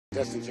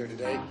Contestants here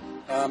today,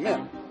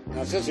 men.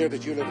 Now it says here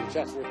that you live in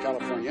Chatsworth,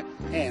 California,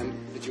 and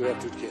that you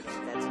have 2 kids.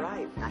 That's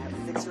right. I have a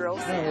 6-year-old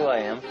You son. know who I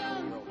am?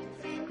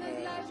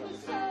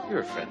 You're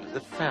a friend of the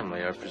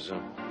family, I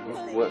presume.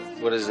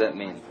 What does that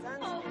mean?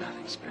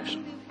 Nothing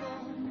special.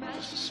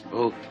 Just a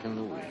spoke in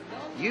the wheel.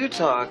 You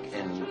talk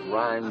in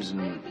rhymes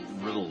and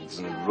riddles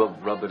and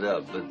rub it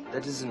up, but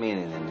that doesn't mean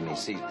anything to me.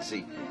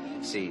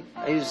 See,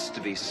 I used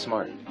to be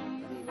smart.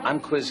 I'm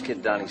Quiz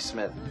Kid Donnie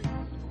Smith.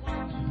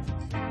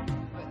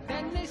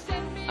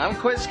 I'm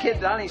Quiz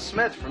Kid Donnie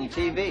Smith from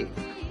TV.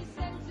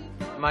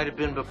 Might have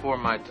been before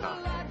my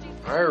time.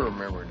 I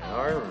remember now.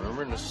 I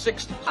remember in the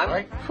 60s, I'm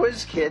right?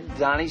 Quiz Kid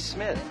Donnie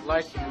Smith.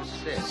 Like you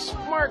said,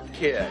 smart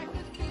kid.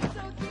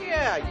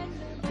 Yeah,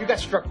 you got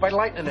struck by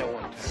lightning at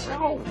one time.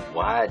 So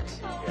what?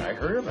 Yeah, I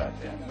heard about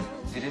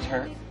that. Did it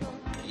hurt?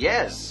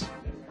 Yes.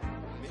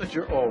 But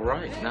you're all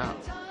right now.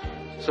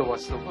 So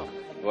what's the what?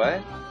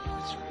 What?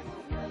 That's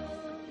right.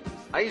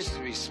 I used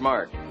to be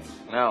smart.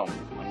 Now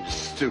I'm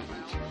just stupid.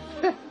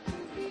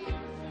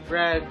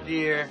 Brad,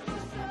 dear,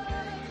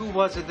 who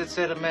was it that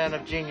said a man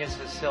of genius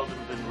has seldom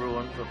been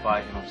ruined but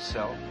by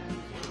himself?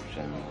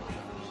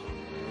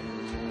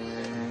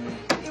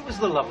 It was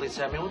the lovely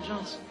Samuel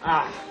Johnson.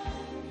 Ah.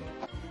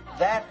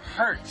 That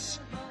hurts.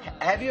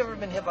 Have you ever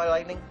been hit by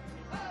lightning?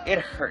 It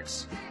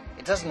hurts.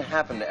 It doesn't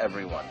happen to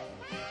everyone.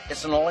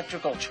 It's an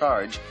electrical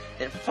charge.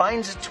 It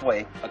finds its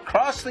way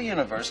across the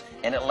universe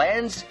and it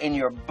lands in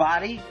your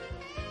body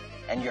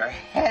and your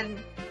head.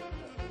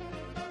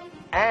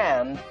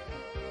 And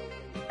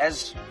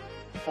as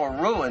for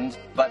ruined,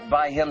 but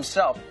by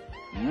himself,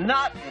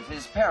 not if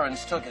his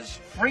parents took his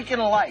freaking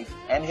life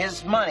and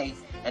his money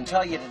and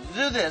tell you to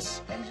do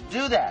this and to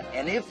do that.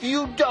 And if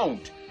you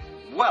don't,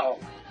 well...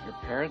 Your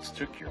parents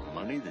took your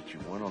money that you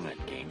won on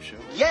that game show?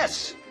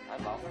 Yes,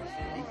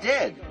 they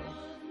did.